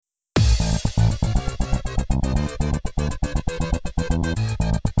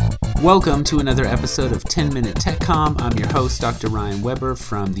Welcome to another episode of 10 Minute Tech Com. I'm your host, Dr. Ryan Weber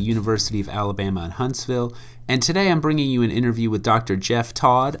from the University of Alabama in Huntsville. And today I'm bringing you an interview with Dr. Jeff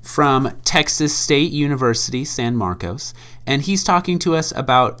Todd from Texas State University, San Marcos. And he's talking to us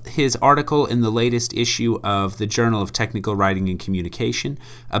about his article in the latest issue of the Journal of Technical Writing and Communication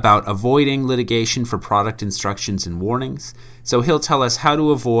about avoiding litigation for product instructions and warnings. So he'll tell us how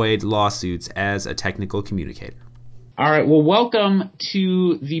to avoid lawsuits as a technical communicator. All right. Well, welcome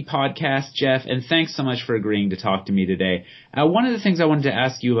to the podcast, Jeff, and thanks so much for agreeing to talk to me today. One of the things I wanted to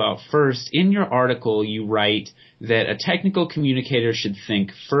ask you about first, in your article, you write that a technical communicator should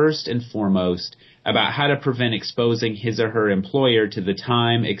think first and foremost about how to prevent exposing his or her employer to the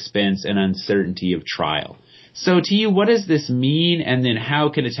time, expense, and uncertainty of trial. So to you, what does this mean, and then how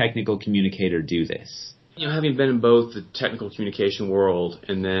can a technical communicator do this? You know, having been in both the technical communication world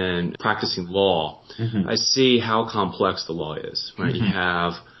and then practicing law, I see how complex the law is, right? You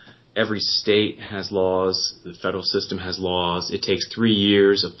have every state has laws, the federal system has laws. It takes 3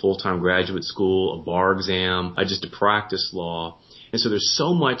 years of full-time graduate school, a bar exam, just to practice law. And so there's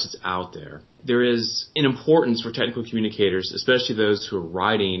so much that's out there. There is an importance for technical communicators, especially those who are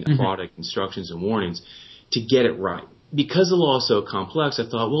writing product instructions and warnings, to get it right. Because the law is so complex, I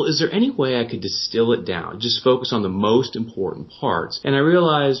thought, well, is there any way I could distill it down, just focus on the most important parts? And I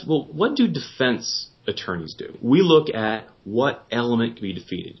realized, well, what do defense attorneys do? We look at what element can be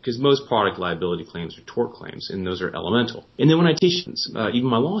defeated, because most product liability claims are tort claims, and those are elemental. And then when I teach students, even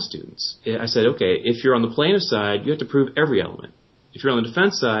my law students, I said, okay, if you're on the plaintiff side, you have to prove every element. If you're on the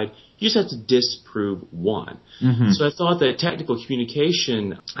defense side, you just have to disprove one. So I thought that technical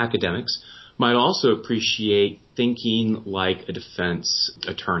communication academics might also appreciate thinking like a defense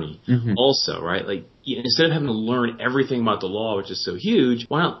attorney also, right? Like, instead of having to learn everything about the law, which is so huge,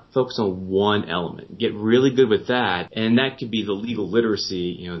 why not focus on one element? Get really good with that, and that could be the legal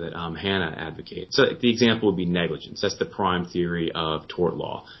literacy, that Hannah advocates. So the example would be negligence. That's the prime theory of tort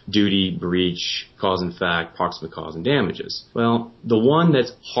law. Duty, breach, cause and fact, proximate cause, and damages. Well, the one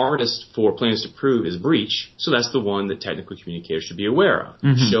that's hardest for plaintiffs to prove is breach, so that's the one that technical communicators should be aware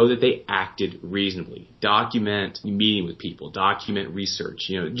of. Show that they acted reasonably. Document meeting with people. Document research.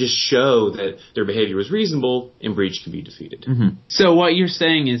 Just show that their behavior was reasonable, and breach can be defeated. So what you're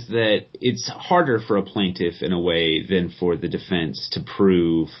saying is that it's harder for a plaintiff in a way than for the defense to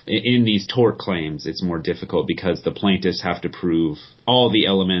prove. In these tort claims, it's more difficult because the plaintiffs have to prove all the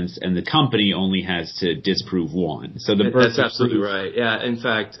elements and the company only has to disprove one. So that's absolutely right. Yeah, in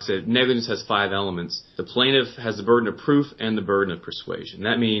fact, so negligence has 5 elements. The plaintiff has the burden of proof and the burden of persuasion.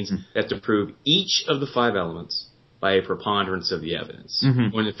 That means they have to prove each of the 5 elements by a preponderance of the evidence.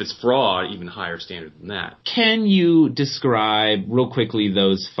 When if it's fraud, even higher standard than that. Can you describe real quickly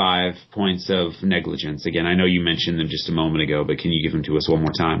those 5 points of negligence? Again, I know you mentioned them just a moment ago, but can you give them to us one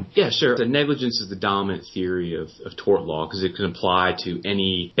more time? Yeah, sure. The negligence is the dominant theory of tort law because it can apply to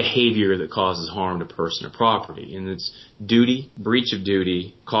any behavior that causes harm to person or property. And it's duty, breach of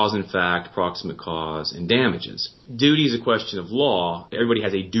duty, cause and fact, proximate cause, and damages. Duty is a question of law. Everybody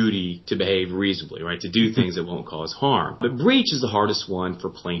has a duty to behave reasonably, right? To do things that won't cause harm. But breach is the hardest one for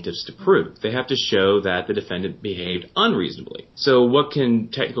plaintiffs to prove. They have to show that the defendant behaved unreasonably. So what can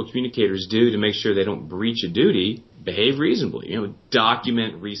technical communicators do to make sure they don't breach a duty? Behave reasonably.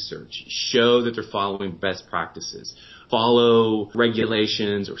 Document research. Show that they're following best practices. Follow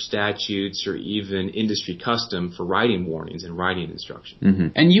regulations or statutes or even industry custom for writing warnings and writing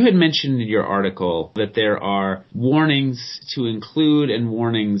instruction. And you had mentioned in your article that there are warnings to include and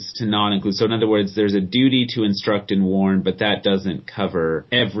warnings to not include. So in other words, there's a duty to instruct and warn, but that doesn't cover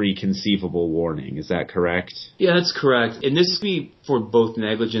every conceivable warning. Is that correct? Yeah, that's correct. And this would be for both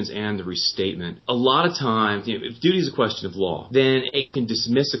negligence and the restatement. A lot of times, if duty is a question of law, then it can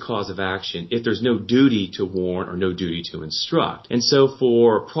dismiss a cause of action if there's no duty to warn or no duty to instruct. And so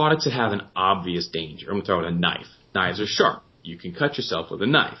for products that have an obvious danger, I'm going to throw out a knife. Knives are sharp. You can cut yourself with a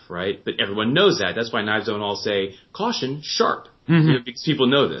knife, right? But everyone knows that. That's why knives don't all say, caution, sharp. Because people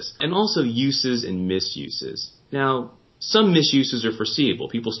know this. And also uses and misuses. Now, some misuses are foreseeable.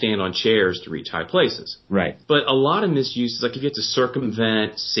 People stand on chairs to reach high places. Right. But a lot of misuses, like if you have to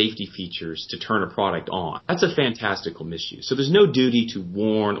circumvent safety features to turn a product on, that's a fantastical misuse. So there's no duty to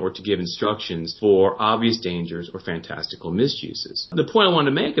warn or to give instructions for obvious dangers or fantastical misuses. The point I wanted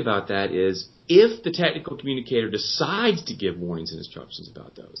to make about that is if the technical communicator decides to give warnings and instructions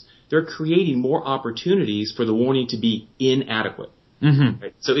about those, they're creating more opportunities for the warning to be inadequate.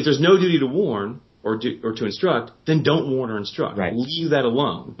 Right? So if there's no duty to warn, or to instruct, then don't warn or instruct. Right. Leave that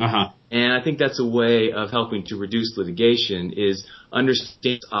alone. And I think that's a way of helping to reduce litigation is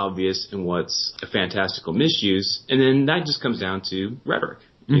understand what's obvious and what's a fantastical misuse. And then that just comes down to rhetoric.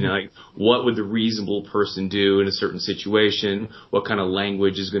 You know, like what would the reasonable person do in a certain situation? What kind of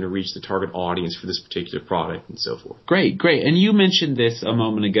language is going to reach the target audience for this particular product and so forth. Great. And you mentioned this a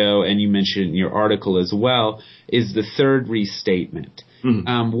moment ago, and you mentioned in your article as well, is the third restatement.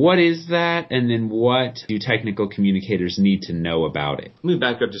 What is that, and then what do technical communicators need to know about it? Let me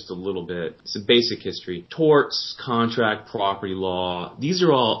back up just a little bit. It's a basic history. Torts, contract, property law, these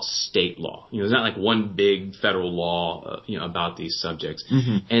are all state law. You know, there's not like one big federal law, about these subjects.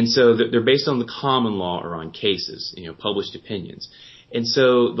 And so they're based on the common law or on cases, published opinions. And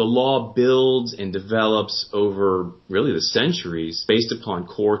so the law builds and develops over really the centuries based upon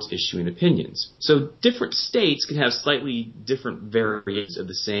courts issuing opinions. So different states can have slightly different variations of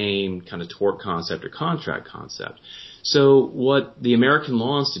the same kind of tort concept or contract concept. So what the American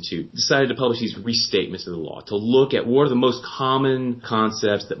Law Institute decided to publish these restatements of the law to look at what are the most common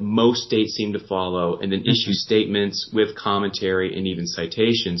concepts that most states seem to follow, and then issue statements with commentary and even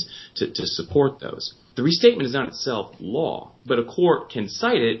citations to support those. The restatement is not itself law, but a court can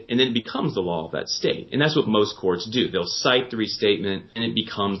cite it and then it becomes the law of that state. And that's what most courts do. They'll cite the restatement and it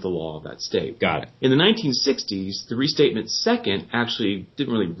becomes the law of that state. Got it. In the 1960s, the restatement second actually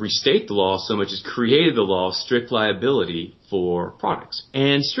didn't really restate the law so much as created the law of strict liability for products.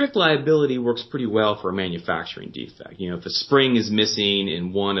 And strict liability works pretty well for a manufacturing defect. If a spring is missing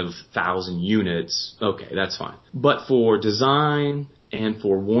in one of 1,000 units, okay, that's fine. But for design and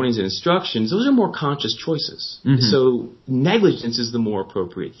for warnings and instructions, those are more conscious choices. So negligence is the more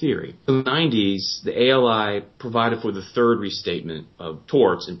appropriate theory. In the 90s, the ALI provided for the third restatement of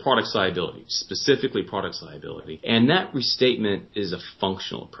torts and products liability, specifically products liability. And that restatement is a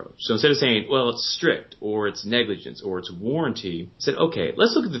functional approach. So instead of saying, well, it's strict, or it's negligence, or it's warranty, it said, okay,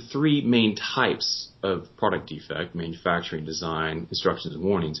 let's look at the three main types of product defect: manufacturing, design, instructions, and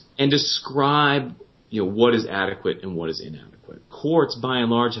warnings, and describe what is adequate and what is inadequate. Courts, by and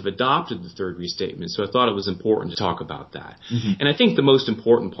large, have adopted the third restatement, so I thought it was important to talk about that. And I think the most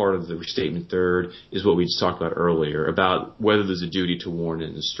important part of the restatement third is what we just talked about earlier, about whether there's a duty to warn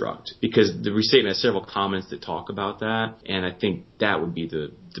and instruct. Because the restatement has several comments that talk about that, and I think that would be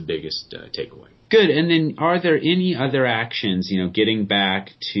the biggest takeaway. Good. And then are there any other actions, getting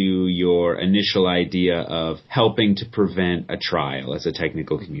back to your initial idea of helping to prevent a trial as a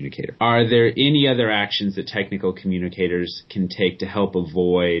technical communicator? Are there any other actions that technical communicators can take to help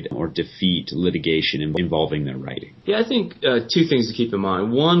avoid or defeat litigation involving their writing? Yeah, I think two things to keep in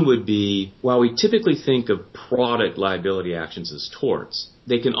mind. One would be, while we typically think of product liability actions as torts,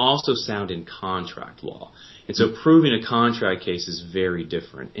 they can also sound in contract law. And so proving a contract case is very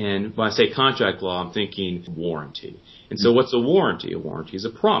different. And when I say contract law, I'm thinking warranty. And so what's a warranty? A warranty is a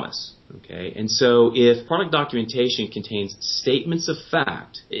promise. Okay. And so if product documentation contains statements of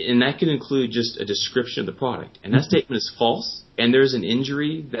fact, and that could include just a description of the product, and that statement is false, and there's an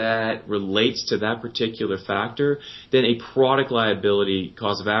injury that relates to that particular factor, then a product liability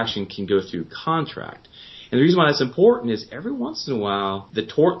cause of action can go through contract. And the reason why that's important is every once in a while, the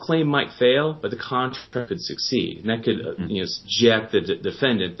tort claim might fail, but the contract could succeed. And that could subject the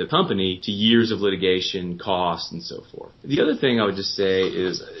defendant, the company, to years of litigation, costs, and so forth. The other thing I would just say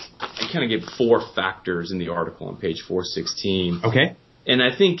is I kind of gave 4 factors in the article on page 416. Okay. And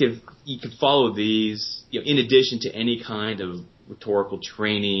I think if you could follow these, in addition to any kind of rhetorical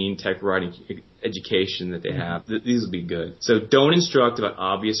training, tech writing education that they have, these will be good. So don't instruct about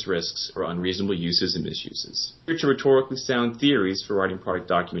obvious risks or unreasonable uses and misuses. Research rhetorically sound theories for writing product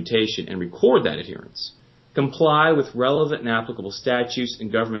documentation and record that adherence. Comply with relevant and applicable statutes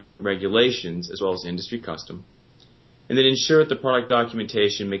and government regulations as well as industry custom. And then ensure that the product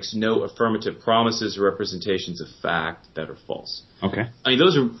documentation makes no affirmative promises or representations of fact that are false. Okay. I mean,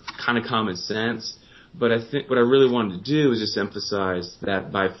 those are kind of common sense. But I think what I really wanted to do is just emphasize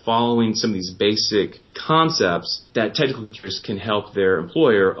that by following some of these basic concepts, that technical communicators can help their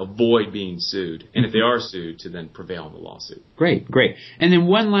employer avoid being sued. And if they are sued, to then prevail in the lawsuit. Great. And then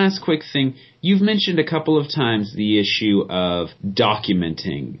one last quick thing. You've mentioned a couple of times the issue of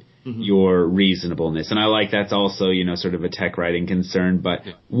documenting your reasonableness. And I like that's also, sort of a tech writing concern. But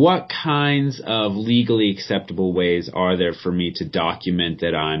what kinds of legally acceptable ways are there for me to document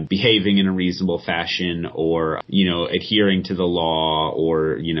that I'm behaving in a reasonable fashion or, adhering to the law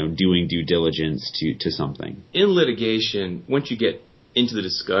or, doing due diligence to something? In litigation, once you get into the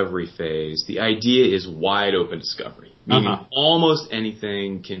discovery phase, the idea is wide open discovery. Meaning almost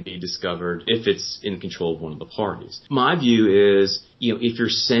anything can be discovered if it's in control of one of the parties. My view is if you're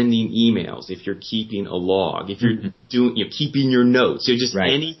sending emails, if you're keeping a log, if you're doing, keeping your notes, just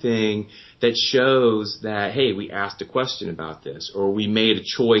anything that shows that, hey, we asked a question about this, or we made a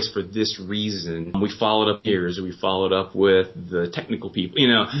choice for this reason. We followed up peers, or we followed up with the technical people.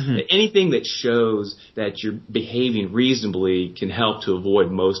 Anything that shows that you're behaving reasonably can help to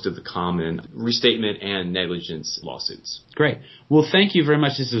avoid most of the common restatement and negligence lawsuits. Great. Well, thank you very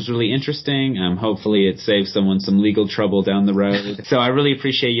much. This was really interesting. Hopefully it saves someone some legal trouble down the road. So I really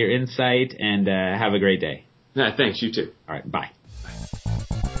appreciate your insight, and have a great day. Thanks. You too. All right. Bye.